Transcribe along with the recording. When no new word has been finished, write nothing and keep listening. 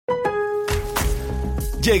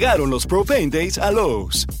Llegaron los Pro Paint Days a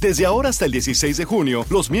Lowe's. Desde ahora hasta el 16 de junio,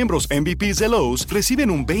 los miembros MVPs de Lowe's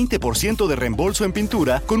reciben un 20% de reembolso en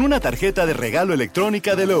pintura con una tarjeta de regalo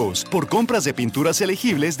electrónica de Lowe's por compras de pinturas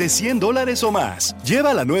elegibles de $100 o más.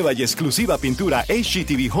 Lleva la nueva y exclusiva pintura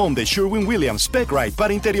HGTV Home de Sherwin-Williams Spec-Rite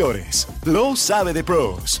para interiores. Lowe's sabe de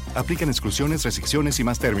pros. Aplican exclusiones, restricciones y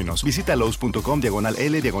más términos. Visita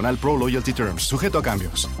Lowe's.com/L/Pro Loyalty Terms. Sujeto a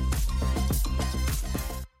cambios.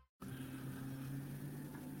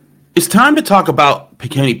 It's time to talk about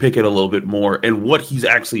Kenny Pickett a little bit more and what he's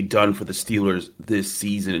actually done for the Steelers this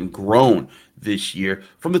season and grown this year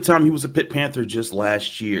from the time he was a Pitt Panther just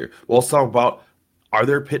last year. We'll also talk about, are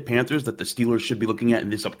there Pitt Panthers that the Steelers should be looking at in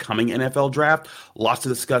this upcoming NFL draft? Lots to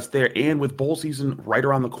discuss there. And with bowl season right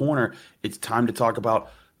around the corner, it's time to talk about,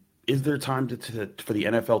 is there time for the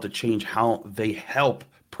NFL to change how they help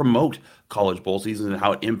promote college bowl season and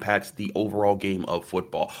how it impacts the overall game of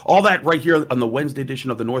football? All that right here on the Wednesday edition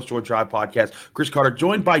of the North Shore Drive podcast. Chris Carter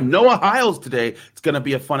joined by Noah Hiles today. It's going to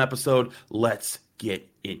be a fun episode. Let's get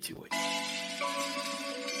into it.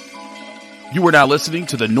 You are now listening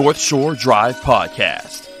to the North Shore Drive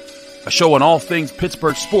podcast, a show on all things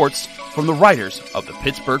Pittsburgh sports from the writers of the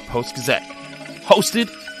Pittsburgh Post-Gazette, hosted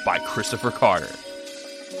by Christopher Carter.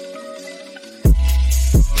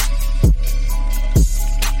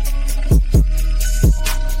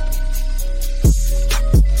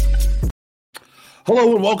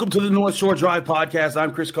 Hello and welcome to the North Shore Drive podcast.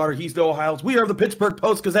 I'm Chris Carter. He's Noah Hiles. We are the Pittsburgh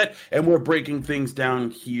Post-Gazette, and we're breaking things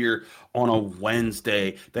down here on a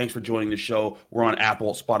Wednesday. Thanks for joining the show. We're on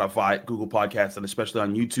Apple, Spotify, Google Podcasts, and especially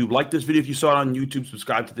on YouTube. Like this video if you saw it on YouTube.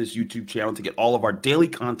 Subscribe to this YouTube channel to get all of our daily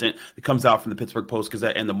content that comes out from the Pittsburgh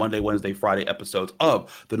Post-Gazette and the Monday, Wednesday, Friday episodes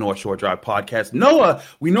of the North Shore Drive podcast. Noah,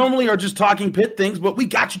 we normally are just talking Pitt things, but we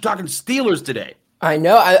got you talking Steelers today. I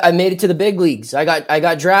know. I made it to the big leagues. I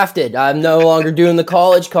got drafted. I'm no longer doing the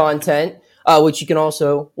college content, which you can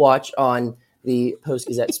also watch on the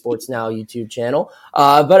Post-Gazette Sports Now YouTube channel.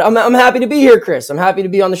 But I'm happy to be here, Chris. I'm happy to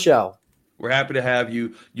be on the show. We're happy to have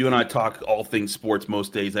you. You and I talk all things sports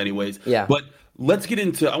most days anyways. Yeah. But let's get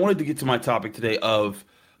into – I wanted to get to my topic today of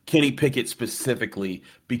Kenny Pickett specifically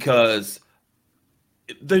because –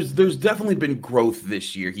 There's definitely been growth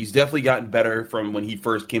this year. He's definitely gotten better from when he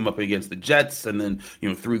first came up against the Jets and then,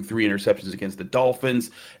 threw 3 interceptions against the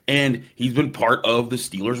Dolphins. And he's been part of the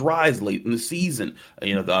Steelers' rise late in the season.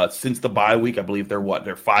 Since the bye week, I believe they're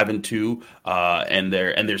 5-2, and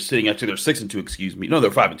they're sitting actually they're 6-2. Excuse me, no, they're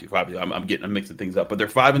 5-2. I'm mixing things up, but they're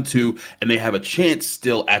 5-2, and they have a chance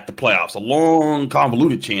still at the playoffs. A long,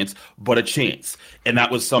 convoluted chance, but a chance. And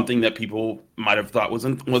that was something that people might have thought was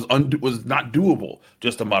not doable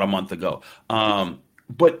just about a month ago.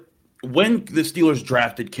 But when the Steelers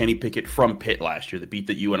drafted Kenny Pickett from Pitt last year, the beat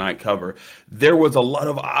that you and I cover, there was a lot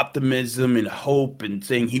of optimism and hope and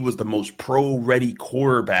saying he was the most pro-ready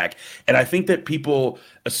quarterback. And I think that people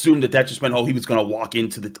assumed that just meant, he was going to walk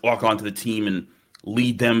onto the team and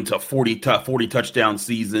lead them to 40 touchdown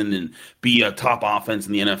season and be a top offense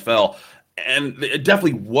in the NFL. And it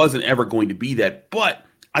definitely wasn't ever going to be that. But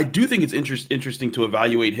I do think it's interesting to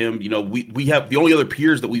evaluate him. We have the only other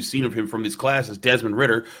peers that we've seen of him from this class is Desmond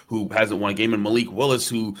Ridder, who hasn't won a game, and Malik Willis,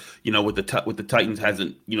 who with the Titans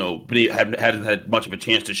hasn't hadn't had much of a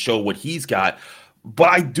chance to show what he's got. But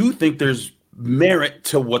I do think there's merit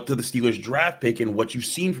to the Steelers draft pick and what you've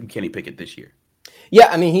seen from Kenny Pickett this year. Yeah,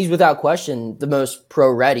 I mean, he's without question the most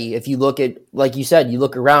pro-ready. If you look at, like you said, you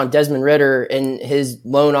look around Desmond Ridder and his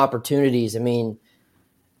lone opportunities. I mean,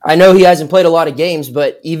 I know he hasn't played a lot of games,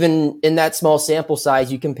 but even in that small sample size,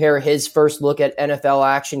 you compare his first look at NFL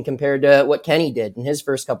action compared to what Kenny did in his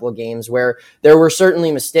first couple of games, where there were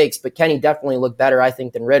certainly mistakes, but Kenny definitely looked better, I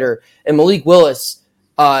think, than Ridder. And Malik Willis,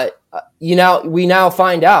 we now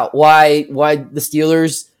find out why the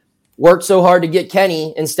Steelers worked so hard to get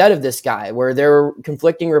Kenny instead of this guy, where there were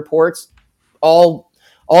conflicting reports all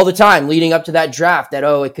the time leading up to that draft that,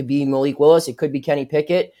 it could be Malik Willis, it could be Kenny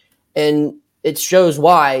Pickett. And it shows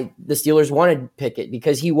why the Steelers wanted Pickett,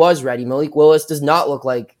 because he was ready. Malik Willis does not look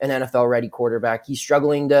like an NFL-ready quarterback. He's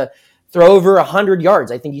struggling to throw over 100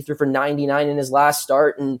 yards. I think he threw for 99 in his last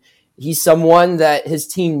start, and he's someone that his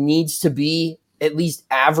team needs to be at least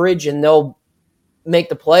average, and they'll make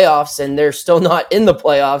the playoffs, and they're still not in the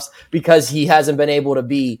playoffs because he hasn't been able to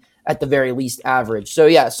be at the very least average. So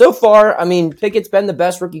yeah, so far, I mean, Pickett's been the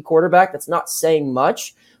best rookie quarterback. That's not saying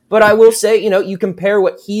much, but I will say, you compare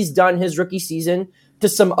what he's done his rookie season to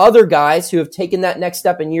some other guys who have taken that next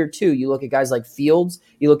step in year 2. You look at guys like Fields,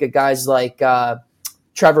 you look at guys like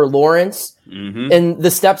Trevor Lawrence, and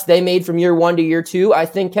the steps they made from year 1 to year 2. I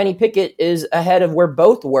think Kenny Pickett is ahead of where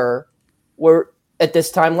both were at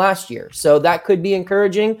this time last year. So that could be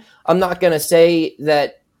encouraging. I'm not going to say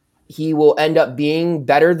that he will end up being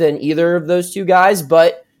better than either of those two guys,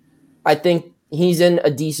 but I think he's in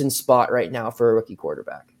a decent spot right now for a rookie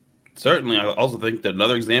quarterback. Certainly. I also think that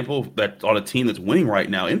another example that on a team that's winning right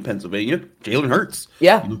now in Pennsylvania, Jalen Hurts.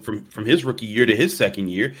 Yeah. From his rookie year to his second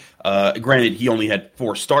year. Granted, he only had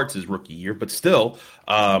 4 starts his rookie year, but still,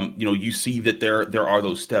 you see that there are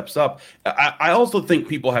those steps up. I also think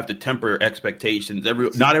people have to temper expectations.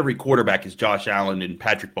 Not every quarterback is Josh Allen and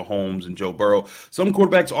Patrick Mahomes and Joe Burrow. Some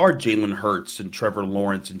quarterbacks are Jalen Hurts and Trevor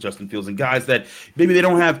Lawrence and Justin Fields, and guys that maybe they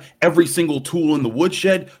don't have every single tool in the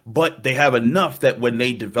woodshed, but they have enough that when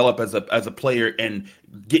they develop as a player and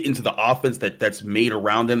get into the offense that's made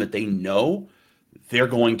around them, that they know they're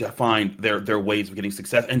going to find their ways of getting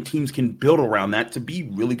success, and teams can build around that to be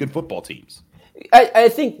really good football teams. I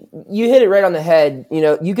think you hit it right on the head.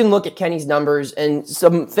 You can look at Kenny's numbers and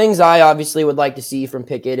some things I obviously would like to see from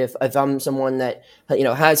Pickett if I'm someone that,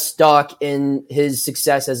 has stock in his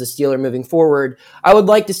success as a Steeler moving forward. I would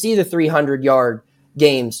like to see the 300-yard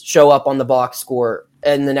games show up on the box score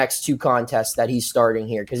in the next 2 contests that he's starting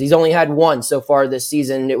here, because he's only had 1 so far this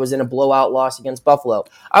season. It was in a blowout loss against Buffalo.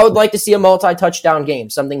 I would like to see a multi-touchdown game,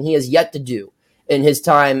 something he has yet to do in his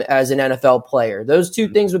time as an NFL player. Those 2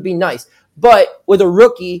 things would be nice. But with a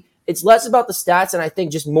rookie, it's less about the stats and I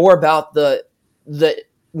think just more about the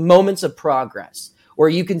moments of progress where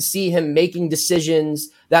you can see him making decisions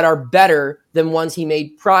that are better than ones he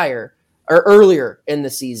made prior or earlier in the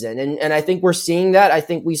season. And I think we're seeing that. I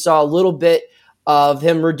think we saw a little bit of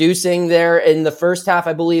him reducing there in the first half,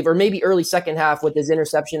 I believe, or maybe early second half with his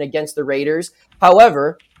interception against the Raiders.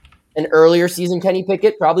 However, an earlier season Kenny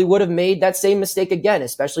Pickett probably would have made that same mistake again,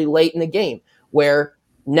 especially late in the game, where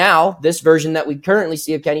now this version that we currently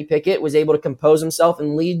see of Kenny Pickett was able to compose himself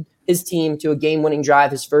and lead his team to a game-winning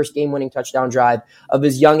drive, his first game-winning touchdown drive of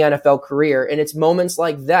his young NFL career. And it's moments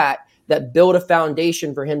like that build a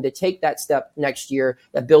foundation for him to take that step next year,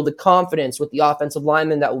 that build the confidence with the offensive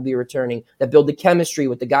linemen that will be returning, that build the chemistry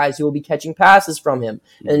with the guys who will be catching passes from him,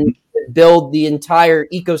 and build the entire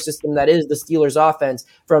ecosystem that is the Steelers offense,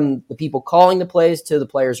 from the people calling the plays to the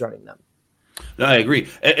players running them. No, I agree,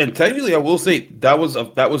 and technically, I will say that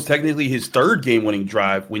was technically his 3rd game-winning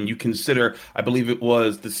drive. When you consider, I believe it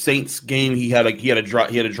was the Saints game, he had a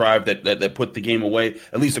drive that put the game away,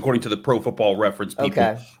 at least according to the Pro Football Reference people.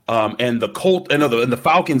 Okay. And the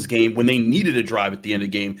Falcons game, when they needed a drive at the end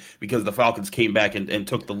of the game because the Falcons came back and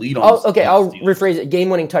took the lead on. I'll rephrase it: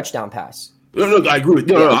 game-winning touchdown pass. No, I agree with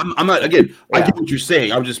you. No, I'm not. Again, I get what you're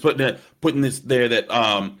saying. I'm just putting this there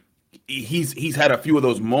that he's had a few of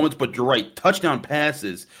those moments, but you're right. Touchdown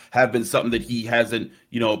passes have been something that he hasn't,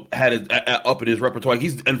 had up in his repertoire.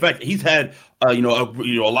 He's had a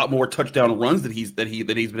lot more touchdown runs that he's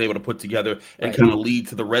been able to put together and kind of lead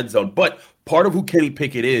to the red zone. But part of who Kenny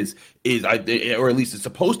Pickett is or at least it's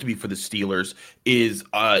supposed to be for the Steelers, is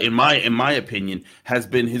in my opinion, has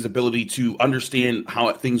been his ability to understand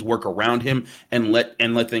how things work around him and let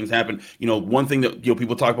things happen. One thing that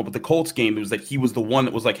people talk about with the Colts game was that he was the one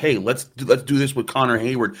that was like, hey, let's do this with Connor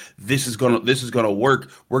Hayward. This is gonna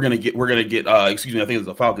work. We're gonna get I think it was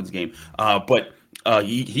the Falcons game, but.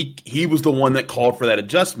 He was the one that called for that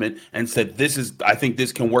adjustment and said, I think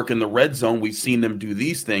this can work in the red zone. We've seen them do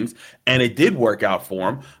these things, and it did work out for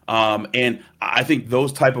him. And I think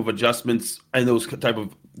those type of adjustments and those type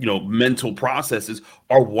of mental processes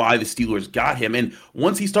are why the Steelers got him. And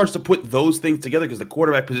once he starts to put those things together, because the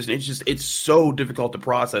quarterback position, it's so difficult to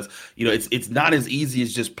process. It's not as easy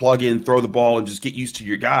as just plug in, throw the ball, and just get used to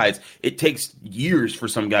your guys. It takes years for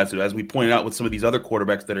some guys to, as we pointed out with some of these other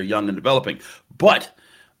quarterbacks that are young and developing. But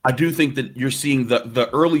I do think that you're seeing the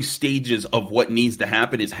early stages of what needs to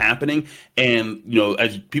happen is happening. And,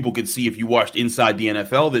 as people could see if you watched Inside the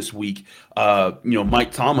NFL this week,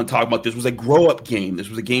 Mike Tomlin talked about this was a grow-up game. This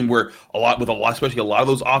was a game where especially a lot of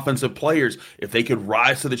those offensive players, if they could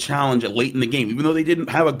rise to the challenge late in the game, even though they didn't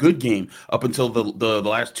have a good game up until the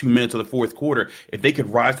last 2 minutes of the fourth quarter, if they could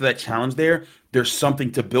rise to that challenge there's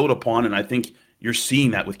something to build upon. And I think you're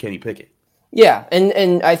seeing that with Kenny Pickett. Yeah,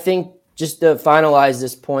 and I think, just to finalize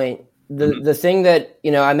this point, the thing that,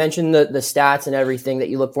 I mentioned the stats and everything that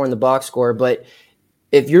you look for in the box score, but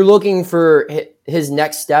if you're looking for his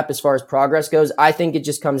next step as far as progress goes, I think it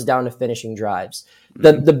just comes down to finishing drives.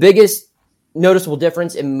 The biggest noticeable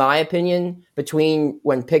difference, in my opinion, between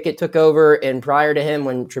when Pickett took over and prior to him,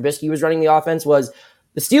 when Trubisky was running the offense, was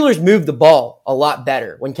the Steelers moved the ball a lot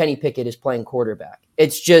better when Kenny Pickett is playing quarterback.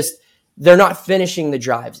 It's just, they're not finishing the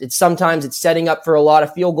drives. Sometimes it's setting up for a lot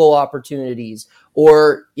of field goal opportunities,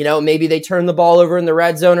 or, maybe they turn the ball over in the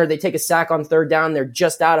red zone, or they take a sack on 3rd down. They're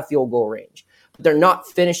just out of field goal range. they're not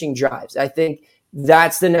finishing drives. I think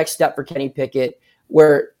that's the next step for Kenny Pickett,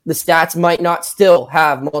 where the stats might not still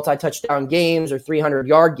have multi-touchdown games or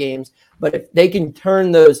 300-yard games, but if they can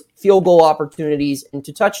turn those field goal opportunities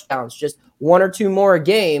into touchdowns, just one or two more a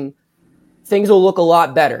game, things will look a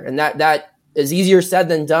lot better. And that is easier said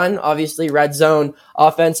than done. Obviously, red zone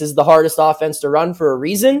offense is the hardest offense to run for a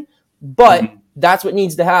reason, but that's what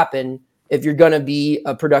needs to happen if you're going to be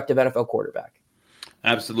a productive NFL quarterback.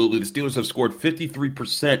 Absolutely. The Steelers have scored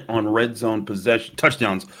 53% on red zone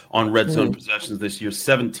touchdowns on red zone possessions this year,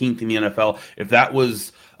 17th in the NFL. If that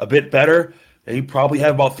was a bit better, they probably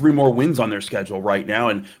have about 3 more wins on their schedule right now,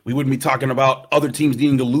 and we wouldn't be talking about other teams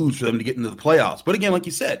needing to lose for them to get into the playoffs. But again, like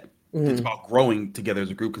you said, it's about growing together as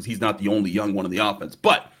a group because he's not the only young one in the offense.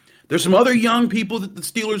 But there's some other young people that the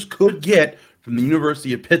Steelers could get from the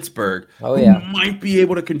University of Pittsburgh who might be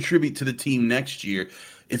able to contribute to the team next year.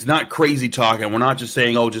 It's not crazy talking. We're not just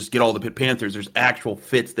saying, just get all the Pitt Panthers. There's actual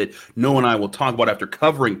fits that Noah and I will talk about after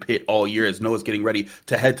covering Pitt all year as Noah's getting ready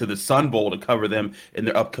to head to the Sun Bowl to cover them in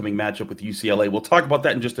their upcoming matchup with UCLA. We'll talk about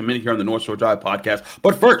that in just a minute here on the North Shore Drive podcast.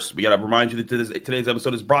 But first, we got to remind you that today's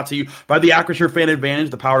episode is brought to you by the Acrisure Fan Advantage,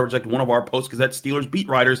 the power to project one of our Post-Gazette Steelers beat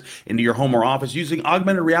writers into your home or office. Using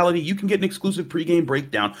augmented reality, you can get an exclusive pregame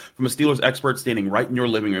breakdown from a Steelers expert standing right in your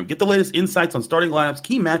living room. Get the latest insights on starting lineups,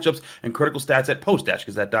 key matchups, and critical stats at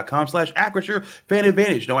post-gazette.com/Acrisure Fan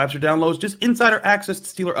Advantage. No apps or downloads, just insider access to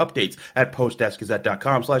Steeler updates at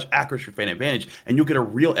post-gazette.com/Acrisure Fan Advantage, and you'll get a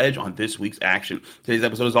real edge on this week's action. Today's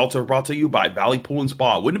episode is also brought to you by Valley Pool and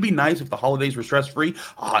Spa. Wouldn't it be nice if the holidays were stress-free?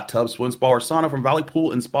 A hot tub, swim, spa, or sauna from Valley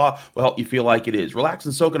Pool and Spa will help you feel like it is. Relax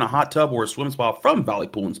and soak in a hot tub or a swim spa from Valley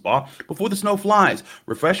Pool and Spa before the snow flies.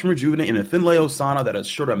 Refresh and rejuvenate in a thin layer sauna that is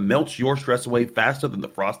sure to melt your stress away faster than the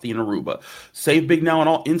Frosty in Aruba. Save big now on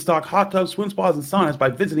all in-stock hot tubs, swim spas, and saunas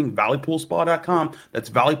by visiting valleypoolspa.com. That's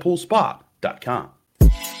valleypoolspa.com.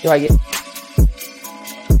 Do I get...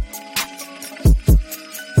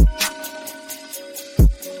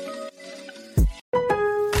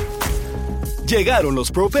 Llegaron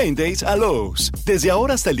los Pro Paint Days a Lowe's. Desde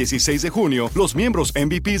ahora hasta el 16 de junio, los miembros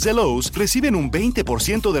MVPs de Lowe's reciben un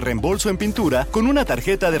 20% de reembolso en pintura con una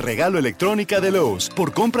tarjeta de regalo electrónica de Lowe's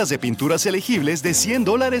por compras de pinturas elegibles de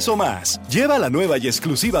 $100 o más. Lleva la nueva y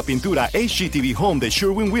exclusiva pintura HGTV Home de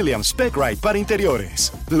Sherwin-Williams Spec-Rite para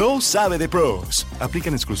interiores. Lowe's sabe de pros.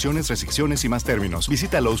 Aplican exclusiones, restricciones y más términos.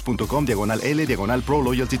 Visita lowes.com/L/Pro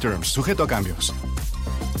Loyalty Terms. Sujeto a cambios.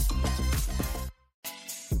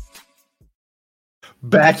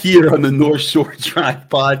 Back here on the North Shore Drive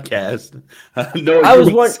podcast. No, I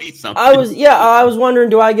was wondering,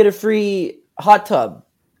 do I get a free hot tub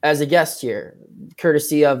as a guest here,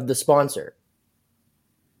 courtesy of the sponsor?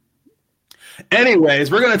 Anyways,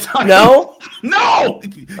 we're gonna talk. No. No.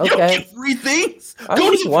 Okay. You don't get free things. I'm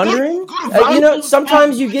just wondering.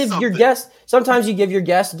 Sometimes you give your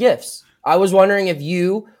guests gifts. I was wondering if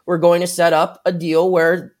you were going to set up a deal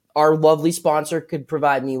where our lovely sponsor could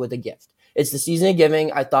provide me with a gift. It's the season of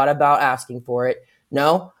giving. I thought about asking for it.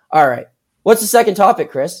 No? All right. What's the second topic,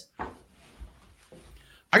 Chris?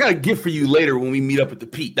 I got a gift for you later when we meet up at the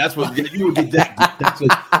Pete. That's what you will get.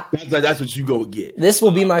 That's what you go get. This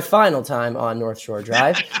will be my final time on North Shore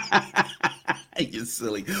Drive. You're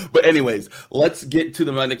silly. But anyways, let's get to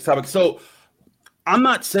the next topic. So I'm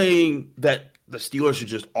not saying that the Steelers should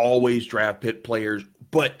just always draft Pitt players,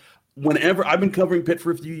 but whenever I've been covering Pitt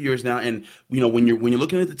for a few years now, and when you're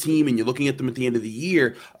looking at the team and you're looking at them at the end of the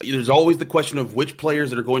year, there's always the question of which players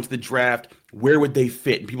that are going to the draft, where would they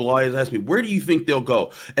fit? And people always ask me, where do you think they'll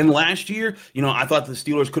go? And last year, I thought the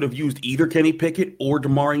Steelers could have used either Kenny Pickett or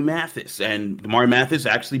Damari Mathis. And Damari Mathis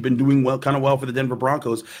actually been doing kind of well for the Denver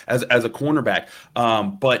Broncos as a cornerback.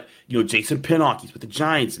 But Jason Pinnock, he's with the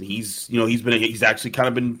Giants, and he's actually kind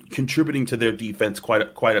of been contributing to their defense quite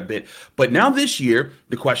a bit. But now this year,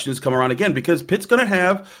 the question has come around again because Pitt's going to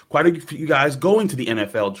have quite a few guys going to the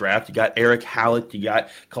NFL draft. You got Eric Hallett, you got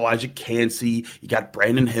Kalijah Cansey, you got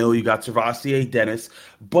Brandon Hill, you got Servassier Dennis,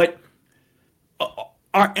 but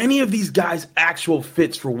are any of these guys actual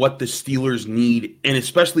fits for what the Steelers need, and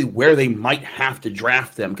especially where they might have to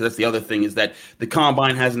draft them? Because that's the other thing, is that the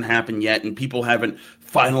combine hasn't happened yet, and people haven't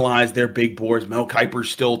finalized their big boards. Mel Kiper's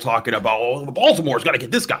still talking about, Baltimore's got to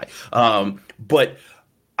get this guy. But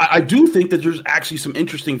I do think that there's actually some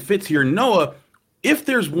interesting fits here. Noah, if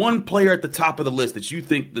there's one player at the top of the list that you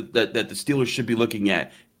think that the Steelers should be looking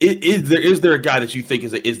at, is there a guy that you think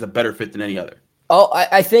is the better fit than any other? Oh,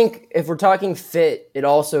 I think if we're talking fit, it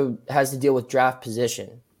also has to deal with draft position.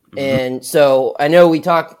 Mm-hmm. And so I know we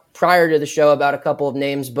talked prior to the show about a couple of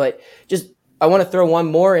names, but just I want to throw one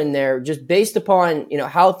more in there, just based upon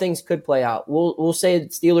how things could play out. We'll say the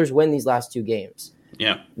Steelers win these last 2 games.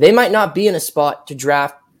 Yeah, they might not be in a spot to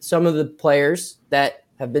draft some of the players that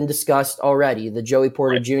have been discussed already. The Joey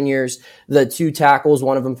Porter Jr.'s, the 2 tackles,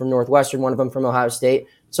 one of them from Northwestern, one of them from Ohio State.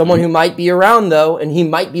 Someone who might be around, though, and he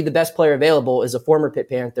might be the best player available, is a former Pitt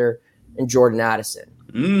Panther and Jordan Addison.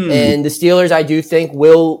 And the Steelers, I do think,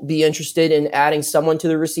 will be interested in adding someone to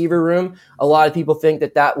the receiver room. A lot of people think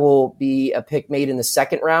that will be a pick made in the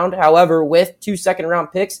 2nd round. However, with 2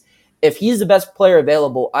 second-round picks, if he's the best player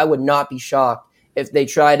available, I would not be shocked if they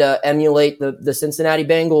try to emulate the Cincinnati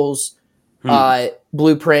Bengals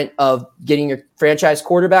blueprint of getting your franchise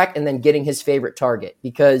quarterback and then getting his favorite target.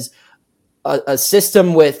 Because a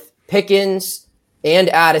system with Pickens and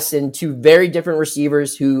Addison, 2 very different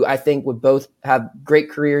receivers who I think would both have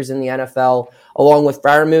great careers in the NFL, along with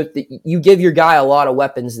Freiermuth, you give your guy a lot of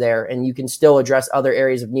weapons there, and you can still address other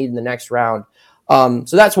areas of need in the next round. So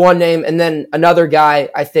that's one name. And then another guy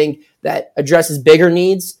I think that addresses bigger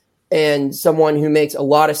needs and someone who makes a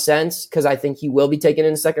lot of sense, because I think he will be taken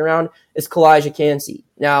in the 2nd round, is Kalijah Kancey.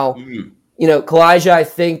 Now, Kalijah, I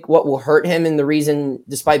think what will hurt him, and the reason,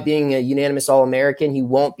 despite being a unanimous All-American, he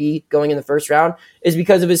won't be going in the 1st round, is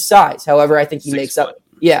because of his size. However, I think he makes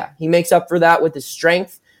up for that with his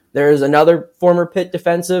strength. There's another former Pitt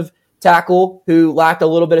defensive tackle who lacked a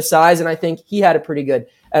little bit of size, and I think he had a pretty good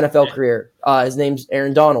NFL career. His name's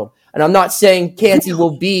Aaron Donald. And I'm not saying Kancey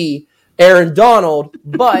will be Aaron Donald,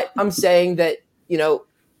 but I'm saying that,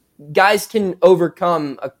 guys can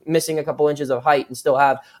overcome missing a couple inches of height and still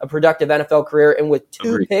have a productive NFL career. And with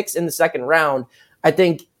 2 picks in the 2nd round, I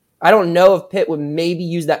don't know if Pitt would maybe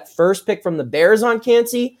use that 1st pick from the Bears on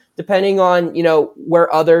Kancey, depending on,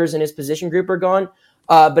 where others in his position group are gone.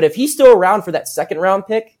 But if he's still around for that 2nd round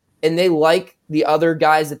pick and they like the other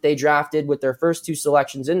guys that they drafted with their first 2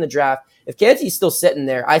 selections in the draft, if Kancey's still sitting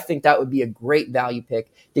there, I think that would be a great value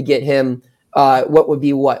pick to get him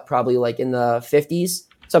probably like in the 50s,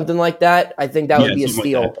 something like that. I think that would be a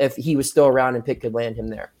steal if he was still around and Pitt could land him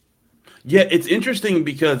there. Yeah, it's interesting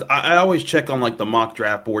because I always check on like the mock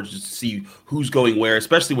draft boards just to see who's going where,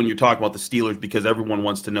 especially when you're talking about the Steelers, because everyone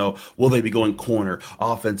wants to know, will they be going corner,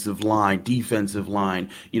 offensive line, defensive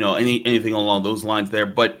line, anything along those lines there.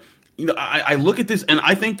 But I look at this and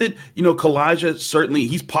I think that, Kalijah, certainly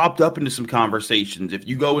he's popped up into some conversations. If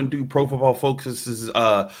you go and do Pro Football Focus's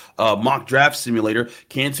mock draft simulator,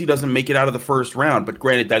 Kancey doesn't make it out of the 1st round. But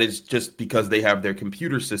granted, that is just because they have their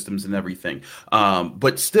computer systems and everything.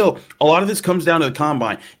 But still, a lot of this comes down to the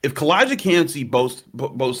combine. If Kalijah Kancey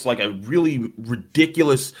boasts like a really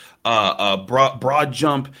ridiculous broad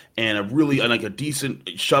jump and a decent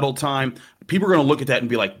shuttle time, people are going to look at that and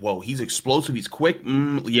be like, whoa, he's explosive, he's quick.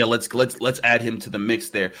 Yeah, let's add him to the mix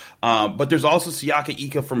there. But there's also Siaka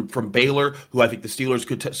Ika from Baylor, who I think the Steelers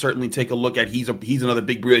could certainly take a look at. He's another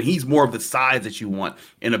big breed. He's more of the size that you want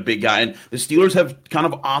in a big guy. And the Steelers have kind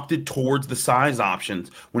of opted towards the size options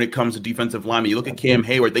when it comes to defensive linemen. You look at Cam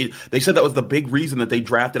Hayward. They said that was the big reason that they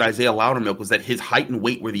drafted Isaiah Loudermilk, was that his height and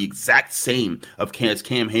weight were the exact same as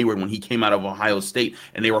Cam Hayward when he came out of Ohio State,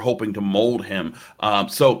 and they were hoping to mold him.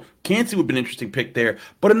 So Kancey would be an interesting pick there.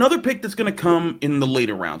 But another pick that's going to come in the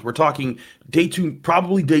later rounds. We're talking day 2,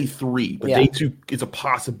 probably day 3. But day 2 is a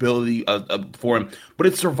possibility for him. But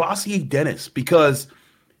it's Servassier Dennis, because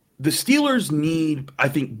the Steelers need, I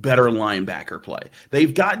think, better linebacker play.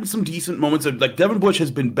 They've gotten some decent moments. Like Devin Bush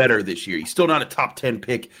has been better this year. He's still not a top 10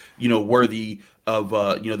 pick, worthy of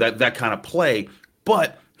that kind of play.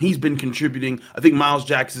 But he's been contributing. I think Miles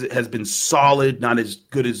Jackson has been solid, not as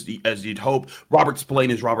good as you'd hope. Robert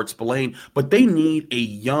Spillane is Robert Spillane, but they need a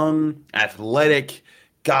young, athletic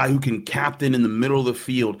guy who can captain in the middle of the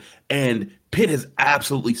field. And Pitt has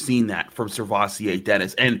absolutely seen that from Servassier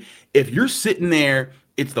Dennis. And if you're sitting there,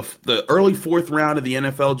 it's the early 4th round of the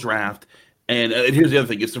NFL draft. And here's the other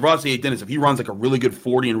thing: if Servassier Dennis, if he runs like a really good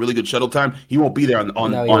 40 and really good shuttle time, he won't be there on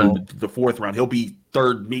the 4th round. He'll be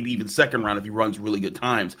 3rd, maybe even 2nd round if he runs really good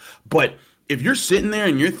times. But if you're sitting there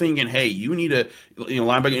and you're thinking, hey, you need a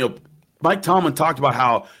linebacker, Mike Tomlin talked about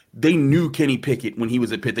how they knew Kenny Pickett when he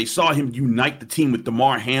was at Pitt. They saw him unite the team with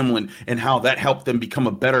DeMar Hamlin and how that helped them become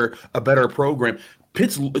a better program. The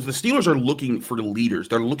Steelers are looking for leaders.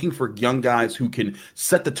 They're looking for young guys who can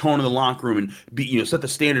set the tone in the locker room and set the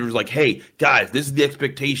standards. Like, hey, guys, this is the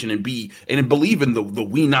expectation, and believe in the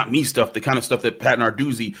we not me stuff, the kind of stuff that Pat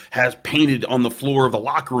Narduzzi has painted on the floor of the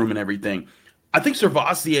locker room and everything. I think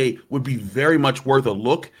Servassier would be very much worth a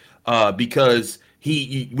look because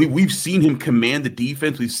We've seen him command the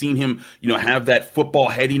defense. We've seen him, have that football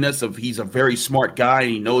headiness of he's a very smart guy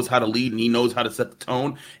and he knows how to lead and he knows how to set the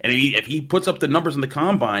tone. And if he puts up the numbers in the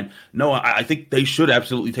combine, I think they should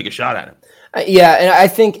absolutely take a shot at him. Yeah, and I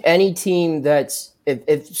think any team that's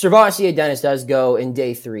if Servassier Dennis does go in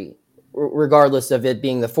day 3, regardless of it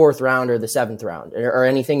being the 4th round or the 7th round or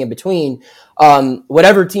anything in between,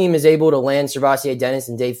 whatever team is able to land Servassier Dennis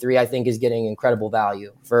in day 3, I think is getting incredible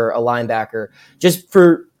value for a linebacker.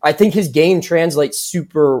 I think his game translates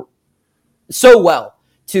so well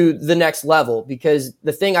to the next level, because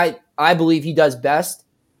the thing I believe he does best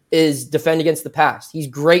is defend against the pass. He's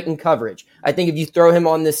great in coverage. I think if you throw him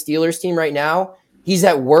on this Steelers team right now, he's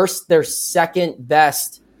at worst their second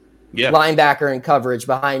best linebacker in coverage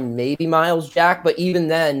behind maybe Miles Jack. But even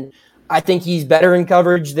then, I think he's better in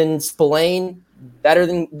coverage than Spillane, better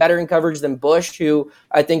in coverage than Bush, who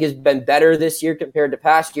I think has been better this year compared to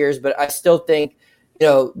past years. But I still think,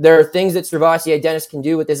 there are things that Servassier Dennis can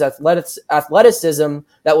do with his athleticism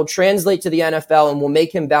that will translate to the NFL and will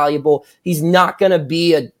make him valuable. He's not going to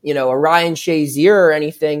be a Ryan Shazier or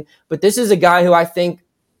anything, but this is a guy who I think,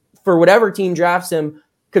 for whatever team drafts him,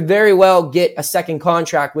 could very well get a second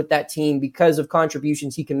contract with that team because of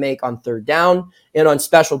contributions he can make on 3rd down and on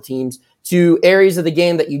special teams to areas of the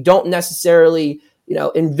game that you don't necessarily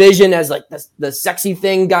envision as like the sexy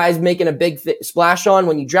thing guys making a big splash on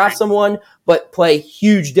when you draft someone, but play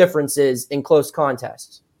huge differences in close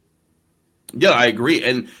contests. Yeah, I agree.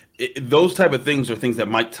 And those type of things are things that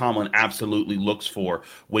Mike Tomlin absolutely looks for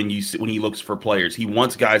when he looks for players. He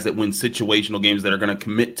wants guys that win situational games, that are going to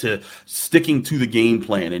commit to sticking to the game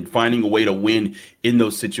plan and finding a way to win in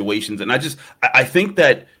those situations. And I think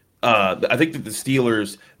that the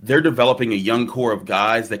Steelers, they're developing a young core of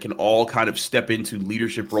guys that can all kind of step into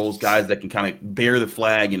leadership roles, guys that can kind of bear the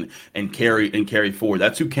flag and carry forward.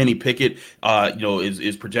 That's who Kenny Pickett,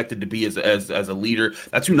 is projected to be as a leader.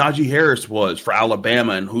 That's who Najee Harris was for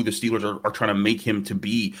Alabama, and who the Steelers are trying to make him to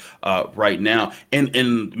be right now. And I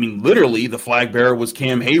mean, literally, the flag bearer was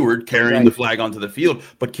Cam Hayward carrying the flag onto the field.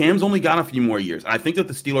 But Cam's only got a few more years. I think that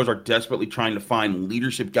the Steelers are desperately trying to find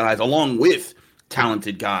leadership guys along with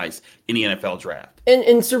talented guys in the NFL draft. And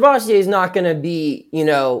Servassier is not going to be,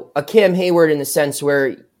 a Cam Hayward in the sense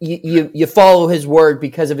where you follow his word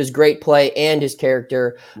because of his great play and his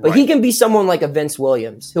character. But he can be someone like a Vince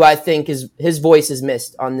Williams, who I think his voice is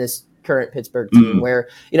missed on this current Pittsburgh team, where,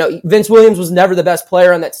 Vince Williams was never the best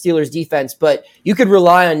player on that Steelers defense, but you could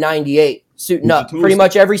rely on 98 suiting up pretty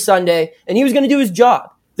much every Sunday, and he was going to do his job.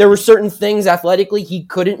 There were certain things athletically he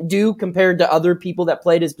couldn't do compared to other people that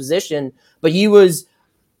played his position, but he was,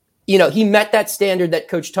 he met that standard that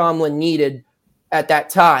Coach Tomlin needed at that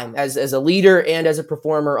time as a leader and as a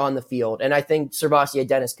performer on the field. And I think Servassier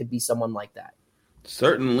Dennis could be someone like that.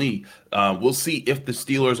 Certainly. We'll see if the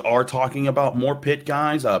Steelers are talking about more Pitt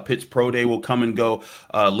guys. Pitt's Pro Day will come and go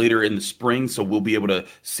later in the spring, so we'll be able to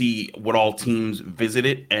see what all teams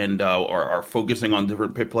visited and are focusing on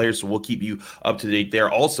different Pitt players, so we'll keep you up to date there.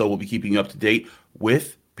 Also, we'll be keeping you up to date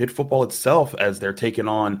with Pitt football itself as they're taking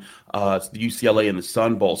on the UCLA in the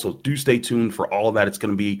Sun Bowl. So do stay tuned for all of that. It's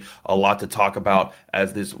going to be a lot to talk about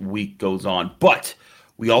as this week goes on. But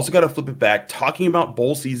we also got to flip it back, talking about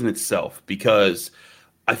bowl season itself, because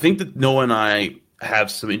I think that Noah and I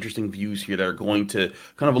have some interesting views here that are going to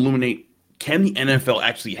kind of illuminate, can the NFL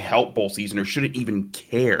actually help bowl season, or should it even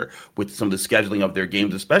care with some of the scheduling of their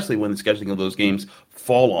games, especially when the scheduling of those games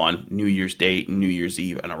fall on New Year's Day, New Year's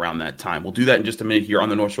Eve, and around that time. We'll do that in just a minute here on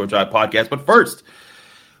the North Shore Drive podcast. But first,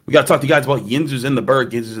 we got to talk to you guys about Yinzers in the Berg.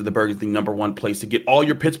 Yinzers in the Berg is the #1 place to get all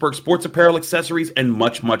your Pittsburgh sports apparel, accessories, and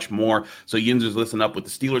much, much more. So Yinzers, listen up. With the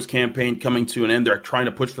Steelers campaign coming to an end, they're trying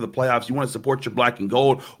to push for the playoffs. You want to support your black and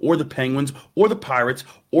gold, or the Penguins, or the Pirates,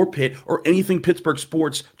 or Pitt, or anything Pittsburgh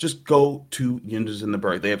sports, just go to Yinzers in the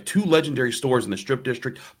Berg. They have 2 legendary stores in the Strip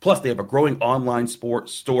District. Plus, they have a growing online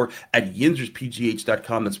sports store at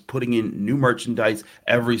yinzerspgh.com that's putting in new merchandise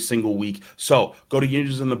every single week. So go to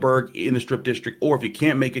Yinzers in the Berg in the Strip District, or if you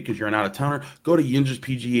can't make it because you're an out-of-towner, go to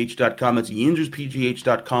yinzerspgh.com. That's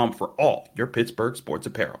yinzerspgh.com for all your Pittsburgh sports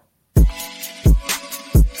apparel.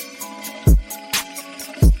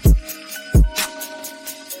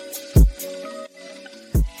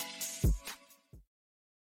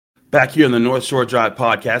 Back here in the North Shore Drive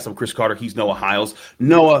podcast, I'm Chris Carter. He's Noah Hiles.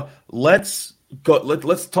 Noah, let's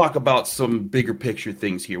talk about some bigger picture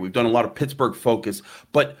things here. We've done a lot of Pittsburgh focus,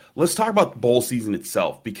 but let's talk about the bowl season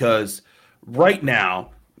itself, because right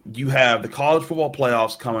now, you have the college football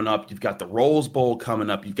playoffs coming up. You've got the Rose Bowl coming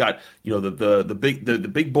up. You've got, the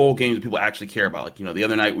big bowl games that people actually care about. Like, the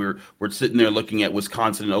other night we're sitting there looking at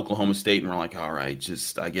Wisconsin and Oklahoma State, and we're like, all right,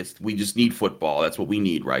 I guess we just need football. That's what we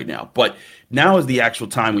need right now. But now is the actual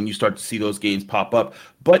time when you start to see those games pop up.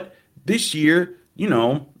 But this year,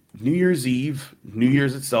 New Year's Eve, New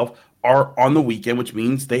Year's itself are on the weekend, which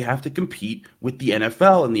means they have to compete with the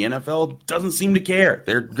NFL, and the NFL doesn't seem to care.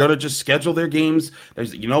 They're going to just schedule their games.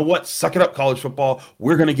 There's, you know what? Suck it up, college football.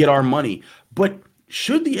 We're going to get our money. But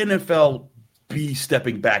should the NFL be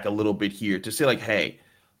stepping back a little bit here to say, like, hey,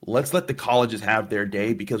 let's let the colleges have their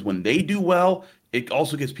day, because when they do well, it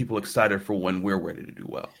also gets people excited for when we're ready to do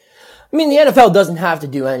well. I mean, the NFL doesn't have to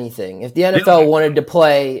do anything. If the NFL wanted to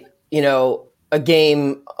play, a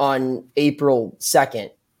game on April 2nd,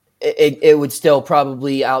 it would still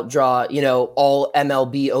probably outdraw, all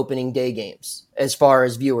MLB opening day games as far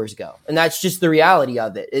as viewers go. And that's just the reality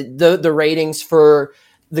of it. The ratings for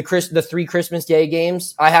the 3 Christmas Day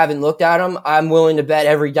games, I haven't looked at them. I'm willing to bet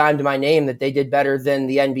every dime to my name that they did better than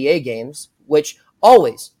the NBA games, which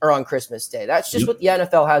always are on Christmas Day. That's just what the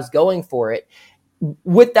NFL has going for it.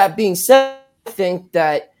 With that being said, I think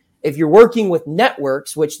that if you're working with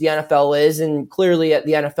networks, which the NFL is, and clearly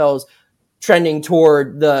the NFL is trending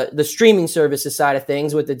toward the streaming services side of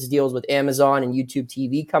things with its deals with Amazon and YouTube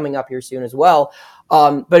TV coming up here soon as well.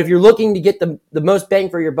 But if you're looking to get the most bang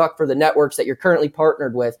for your buck for the networks that you're currently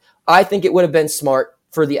partnered with, I think it would have been smart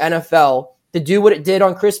for the NFL to do what it did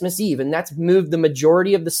on Christmas Eve, and that's move the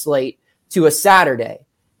majority of the slate to a Saturday.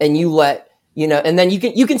 And you let, and then you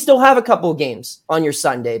can still have a couple of games on your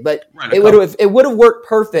Sunday, but it would have worked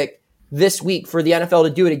perfect this week for the NFL to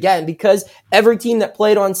do it again, because every team that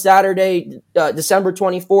played on Saturday, December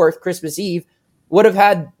 24th, Christmas Eve, would have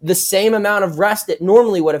had the same amount of rest it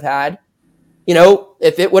normally would have had,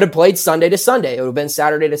 if it would have played Sunday to Sunday. It would have been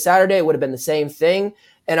Saturday to Saturday. It would have been the same thing.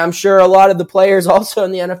 And I'm sure a lot of the players also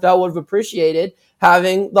in the NFL would have appreciated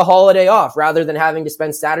having the holiday off rather than having to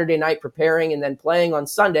spend Saturday night preparing and then playing on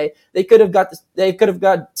Sunday. They could have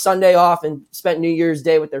got Sunday off and spent New Year's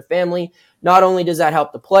Day with their family. Not only does that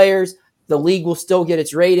help the players, the league will still get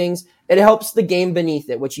its ratings. It helps the game beneath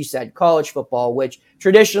it, which you said, college football, which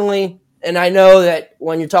traditionally, and I know that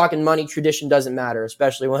when you're talking money, tradition doesn't matter,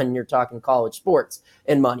 especially when you're talking college sports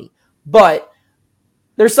and money. But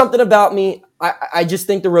there's something about me. I just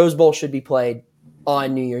think the Rose Bowl should be played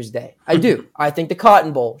on New Year's Day. I do. I think the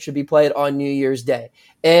Cotton Bowl should be played on New Year's Day.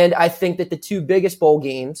 And I think that the 2 biggest bowl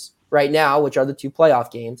games right now, which are the 2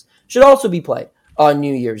 playoff games, should also be played on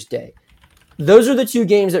New Year's Day. Those are the 2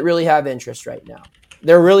 games that really have interest right now.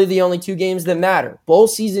 They're really the only 2 games that matter. Bowl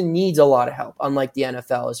season needs a lot of help, unlike the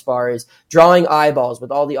NFL, as far as drawing eyeballs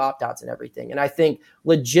with all the opt-outs and everything. And I think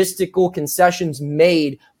logistical concessions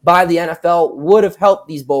made by the NFL would have helped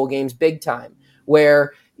these bowl games big time,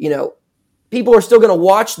 where, people are still going to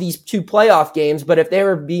watch these 2 playoff games, but if they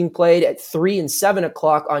were being played at 3 and 7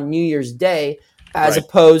 o'clock on New Year's Day, as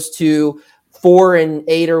opposed to 4 and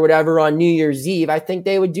 8 or whatever on New Year's Eve, I think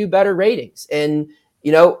they would do better ratings. And,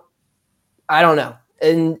 I don't know.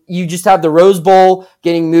 And you just have the Rose Bowl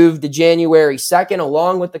getting moved to January 2nd,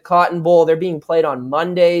 along with the Cotton Bowl. They're being played on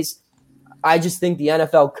Mondays. I just think the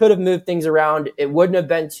NFL could have moved things around. It wouldn't have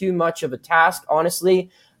been too much of a task, honestly.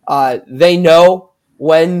 They know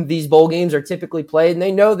when these bowl games are typically played, and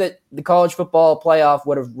they know that the college football playoff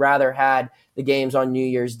would have rather had the games on New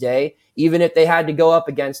Year's Day, even if they had to go up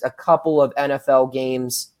against a couple of NFL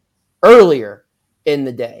games earlier in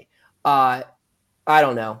the day. I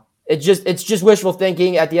don't know. It's just wishful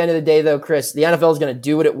thinking. At the end of the day, though, Chris, the NFL is going to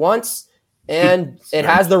do what it wants, and it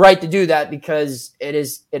has the right to do that because it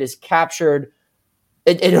is captured.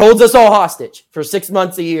 It holds us all hostage for 6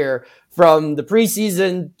 months a year, from the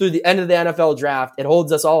preseason through the end of the NFL draft. It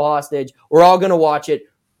holds us all hostage. We're all going to watch it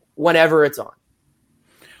whenever it's on.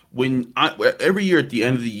 Every year at the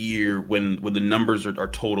end of the year, when the numbers are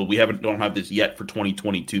total, don't have this yet for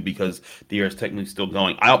 2022 because the year is technically still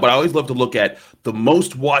going. But I always love to look at the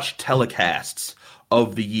most watched telecasts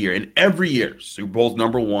of the year. And every year, Super Bowl's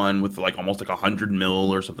number 1 with almost 100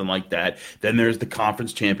 mil or something like that. Then there's the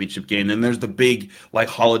conference championship game. Then there's the big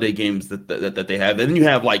holiday games that they have. Then you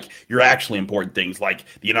have your actually important things like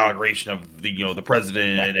the inauguration of the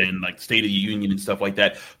president and State of the Union and stuff like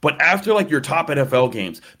that. But after your top NFL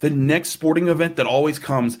games, the next sporting event that always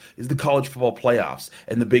comes is the college football playoffs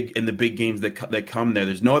and the big games that come there.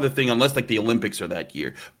 There's no other thing unless the Olympics are that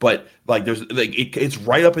year. But it's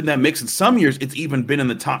right up in that mix. And some years it's even even been in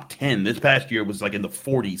the top 10. This past year was like in the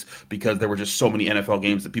 40s because there were just so many NFL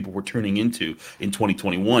games that people were tuning into in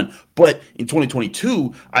 2021. But in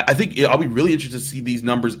 2022, I think I'll be really interested to see these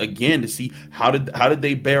numbers again, to see how did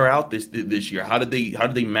they bear out this year? How did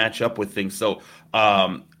they match up with things? So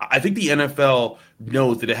I think the NFL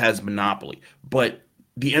knows that it has monopoly, but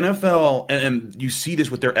the NFL, and you see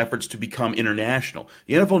this with their efforts to become international,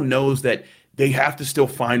 the NFL knows that they have to still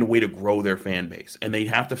find a way to grow their fan base, and they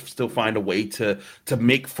have to still find a way to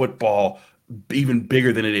make football even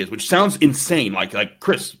bigger than it is, which sounds insane. Like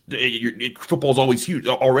Chris, football is always huge,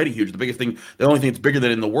 already huge. The only thing that's bigger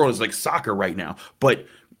than it in the world is like soccer right now. But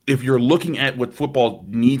if you're looking at what football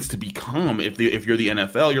needs to become, if you're the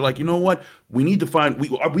NFL, you're like, you know what? We need to find,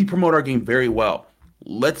 we promote our game very well.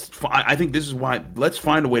 I think this is why, let's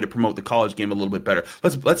find a way to promote the college game a little bit better.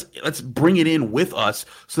 Let's bring it in with us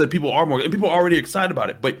so that people are already excited about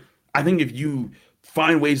it. But I think if you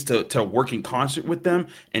find ways to work in concert with them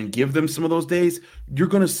and give them some of those days, you're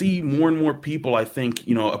going to see more and more people, I think,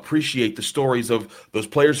 appreciate the stories of those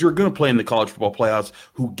players who are going to play in the college football playoffs,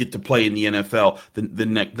 who get to play in the NFL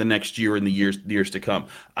the next year and the years to come.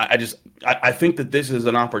 I think that this is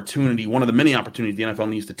an opportunity, one of the many opportunities the NFL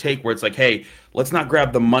needs to take, where it's like, hey, let's not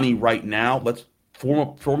grab the money right now. Let's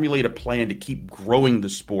formulate a plan to keep growing the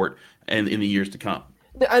sport and in the years to come.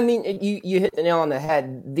 I mean, you hit the nail on the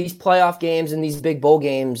head. These playoff games and these big bowl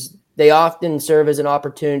games, they often serve as an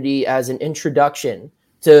opportunity, as an introduction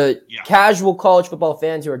to casual college football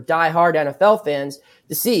fans who are diehard NFL fans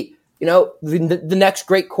to see, the next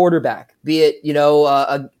great quarterback, be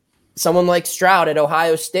it, someone like Stroud at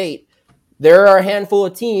Ohio State. There are a handful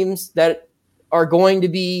of teams that are going to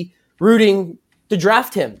be rooting to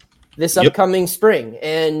draft him this upcoming spring.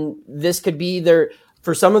 And this could be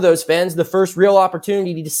for some of those fans, the first real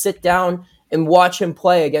opportunity to sit down and watch him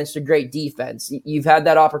play against a great defense. You've had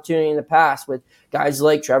that opportunity in the past with guys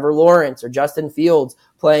like Trevor Lawrence or Justin Fields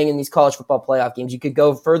playing in these college football playoff games. You could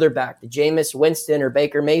go further back to Jameis Winston or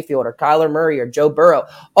Baker Mayfield or Kyler Murray or Joe Burrow.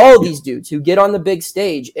 All of these dudes who get on the big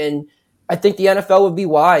stage. And I think the NFL would be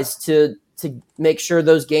wise to make sure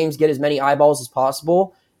those games get as many eyeballs as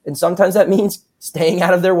possible. And sometimes that means staying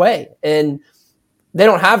out of their way. And they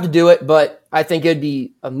don't have to do it, but I think it'd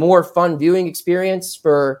be a more fun viewing experience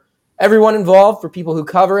for everyone involved, for people who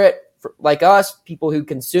cover it, like us, people who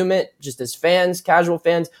consume it just as fans, casual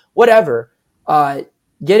fans, whatever.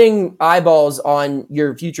 Getting eyeballs on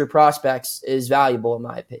your future prospects is valuable, in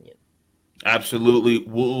my opinion. Absolutely.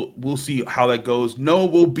 We'll see how that goes. Noah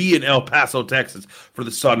will be in El Paso, Texas for the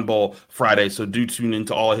Sun Bowl Friday, so do tune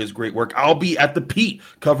into all of his great work. I'll be at the Pete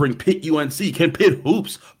covering Pitt UNC. Can Pitt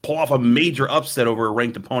hoops pull off a major upset over a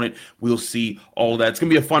ranked opponent? We'll see all of that. It's going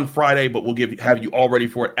to be a fun Friday, but we'll have you all ready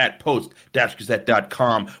for it at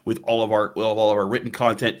post-gazette.com with all of our written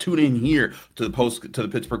content. Tune in here to the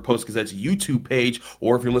Pittsburgh Post-Gazette's YouTube page,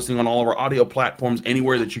 or if you're listening on all of our audio platforms,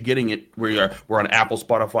 anywhere that you're getting it, we're on Apple,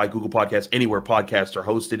 Spotify, Google Podcasts, anywhere podcasts are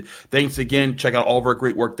hosted. Thanks again. Check out all of our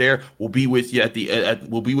great work there. We'll be with you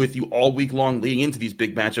we'll be with you all week long leading into these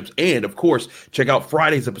big matchups. And of course, check out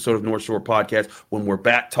Friday's episode of North Shore Podcast when we're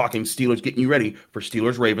back talking Steelers, getting you ready for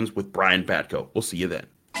Steelers Ravens with Brian Batko. We'll see you then.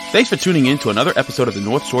 Thanks for tuning in to another episode of the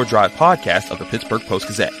North Shore Drive podcast of the Pittsburgh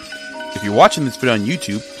Post-Gazette. If you're watching this video on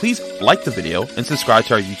YouTube, please like the video and subscribe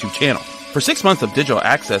to our YouTube channel. For 6 months of digital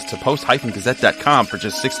access to post-gazette.com for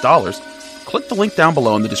just $6, click the link down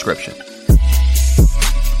below in the description.